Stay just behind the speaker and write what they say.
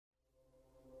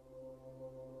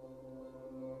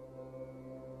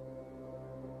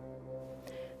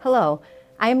Hello,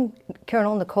 I'm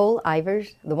Colonel Nicole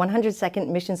Ivers, the 102nd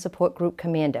Mission Support Group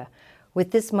Commander, with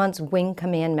this month's Wing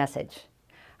Command message.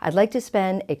 I'd like to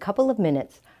spend a couple of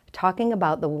minutes talking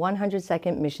about the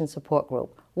 102nd Mission Support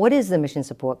Group. What is the Mission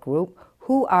Support Group?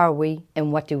 Who are we,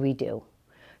 and what do we do?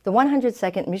 The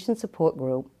 102nd Mission Support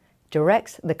Group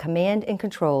directs the command and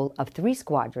control of 3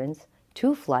 squadrons,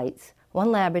 2 flights,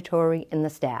 1 laboratory, and the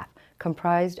staff,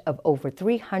 comprised of over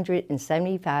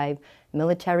 375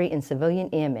 military and civilian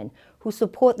airmen who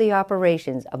support the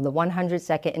operations of the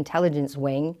 102nd Intelligence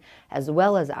Wing, as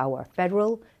well as our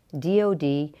federal,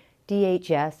 DoD,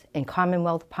 DHS, and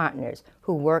Commonwealth partners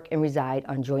who work and reside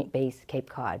on Joint Base Cape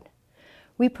Cod.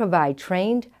 We provide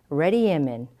trained, ready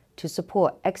airmen to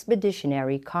support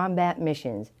expeditionary combat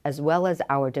missions, as well as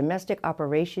our domestic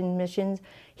operation missions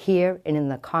here and in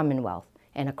the Commonwealth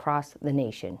and across the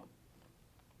nation.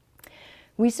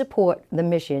 We support the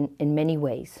mission in many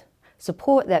ways,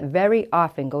 support that very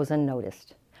often goes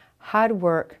unnoticed. Hard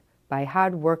work by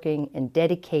hard-working and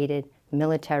dedicated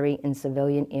military and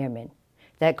civilian airmen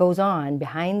that goes on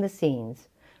behind the scenes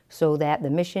so that the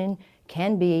mission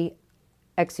can be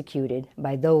executed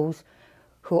by those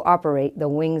who operate the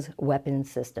Wing's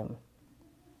weapons system.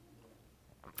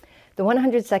 The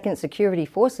 102nd Security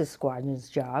Forces Squadron's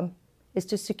job is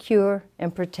to secure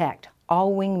and protect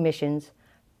all Wing missions,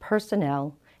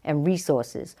 personnel, and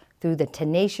resources through the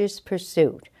tenacious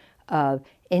pursuit of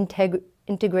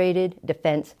integrated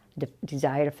defense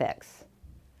desired effects.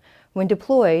 When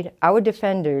deployed, our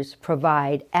defenders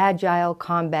provide agile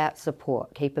combat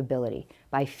support capability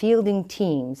by fielding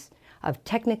teams of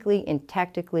technically and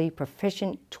tactically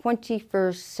proficient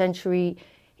 21st century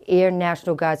Air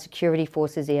National Guard Security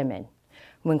Forces airmen.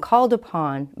 When called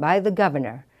upon by the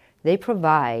governor, they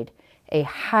provide a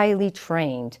highly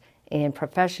trained and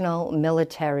professional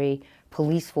military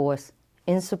police force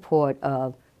in support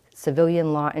of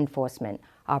civilian law enforcement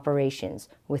operations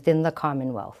within the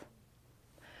Commonwealth,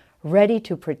 ready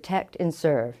to protect and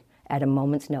serve at a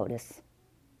moment's notice.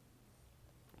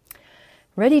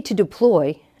 Ready to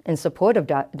deploy in support of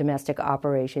domestic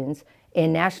operations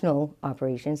and national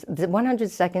operations, the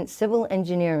 102nd Civil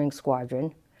Engineering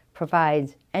Squadron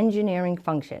provides engineering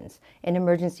functions and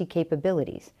emergency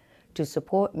capabilities to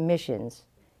support missions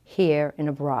here and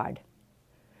abroad.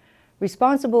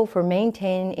 Responsible for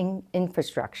maintaining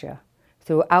infrastructure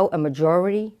throughout a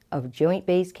majority of Joint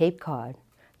Base Cape Cod,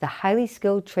 the highly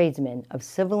skilled tradesmen of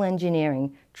civil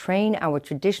engineering train our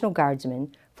traditional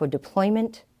guardsmen for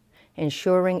deployment,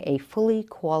 ensuring a fully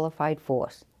qualified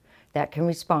force that can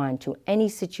respond to any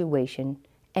situation,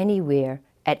 anywhere,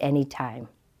 at any time.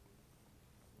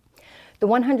 The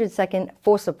 102nd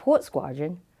Force Support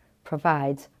Squadron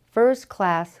provides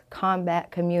first-class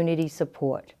combat community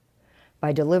support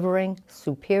by delivering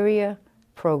superior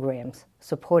programs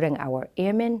supporting our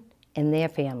airmen and their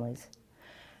families,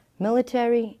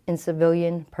 military and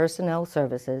civilian personnel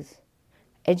services,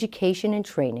 education and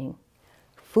training,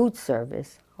 food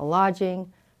service,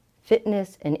 lodging,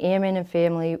 fitness, and airmen and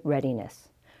family readiness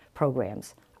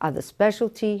programs are the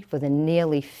specialty for the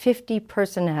nearly 50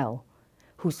 personnel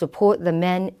who support the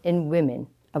men and women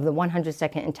of the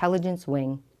 102nd Intelligence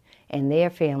Wing and their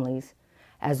families,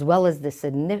 as well as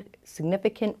the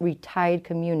significant retired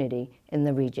community in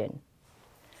the region.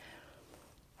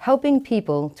 Helping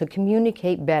people to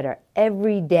communicate better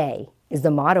every day is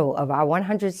the motto of our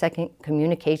 102nd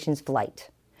Communications Flight,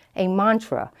 a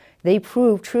mantra they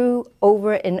prove true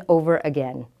over and over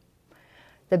again.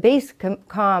 The Base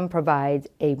Com provides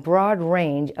a broad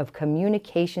range of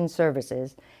communication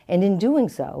services, and in doing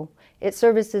so, it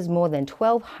services more than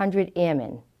 1,200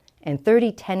 airmen and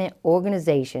 30 tenant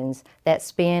organizations that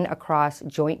span across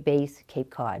Joint Base Cape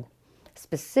Cod,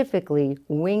 specifically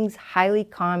Wing's highly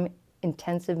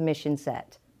intensive mission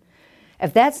set.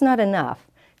 If that's not enough,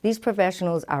 these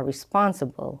professionals are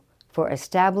responsible for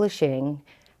establishing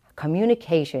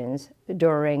communications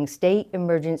during state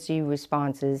emergency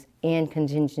responses and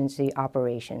contingency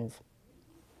operations.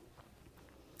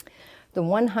 The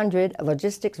 100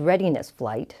 Logistics Readiness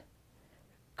Flight,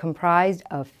 comprised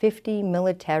of 50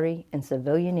 military and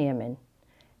civilian airmen,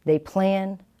 they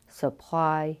plan,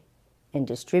 supply, and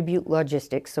distribute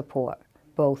logistics support,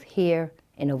 both here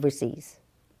and overseas.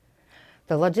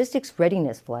 The Logistics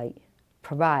Readiness Flight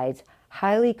provides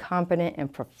highly competent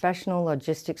and professional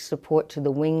logistics support to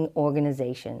the Wing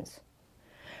organizations,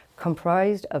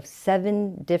 comprised of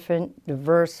 7 different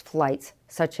diverse flights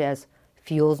such as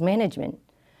fuels management,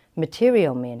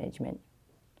 material management,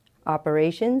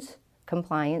 operations,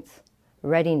 compliance,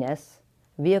 readiness,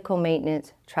 vehicle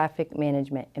maintenance, traffic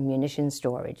management, and munitions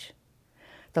storage.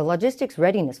 The Logistics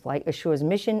Readiness Flight assures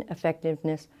mission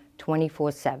effectiveness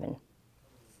 24/7.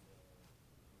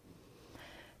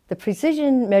 The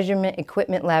Precision Measurement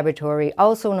Equipment Laboratory,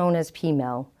 also known as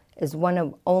PMEL, is one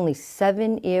of only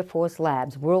 7 Air Force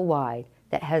labs worldwide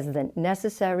that has the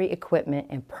necessary equipment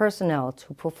and personnel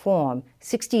to perform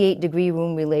 68-degree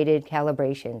room-related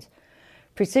calibrations,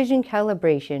 precision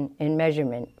calibration and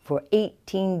measurement for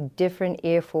 18 different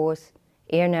Air Force,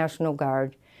 Air National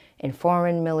Guard, and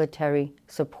foreign military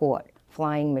support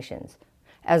flying missions,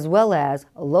 as well as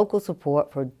local support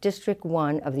for District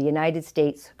 1 of the United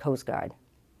States Coast Guard.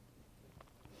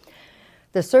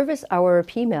 The service our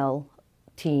PMEL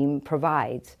team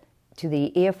provides to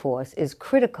the Air Force is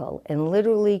critical and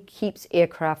literally keeps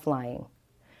aircraft flying.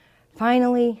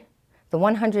 Finally, the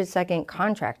 102nd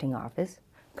Contracting Office,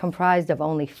 comprised of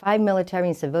only 5 military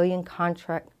and civilian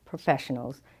contract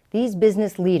professionals, these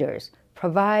business leaders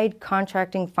provide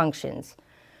contracting functions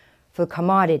for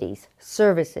commodities,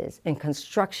 services, and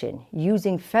construction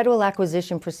using federal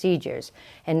acquisition procedures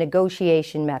and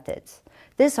negotiation methods.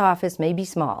 This office may be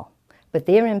small, but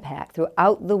their impact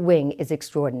throughout the wing is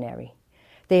extraordinary.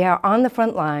 They are on the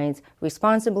front lines,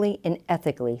 responsibly and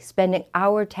ethically, spending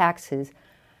our tax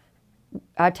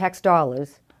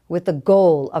dollars with the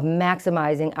goal of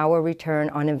maximizing our return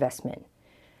on investment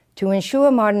to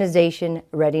ensure modernization,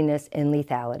 readiness, and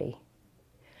lethality.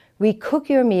 We cook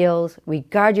your meals, we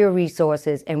guard your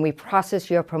resources, and we process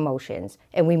your promotions,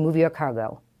 and we move your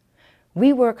cargo.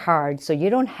 We work hard so you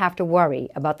don't have to worry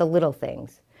about the little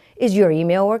things. Is your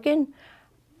email working?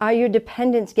 Are your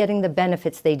dependents getting the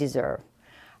benefits they deserve?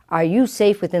 Are you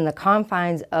safe within the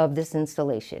confines of this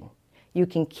installation? You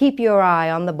can keep your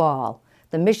eye on the ball.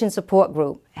 The Mission Support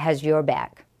Group has your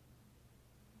back.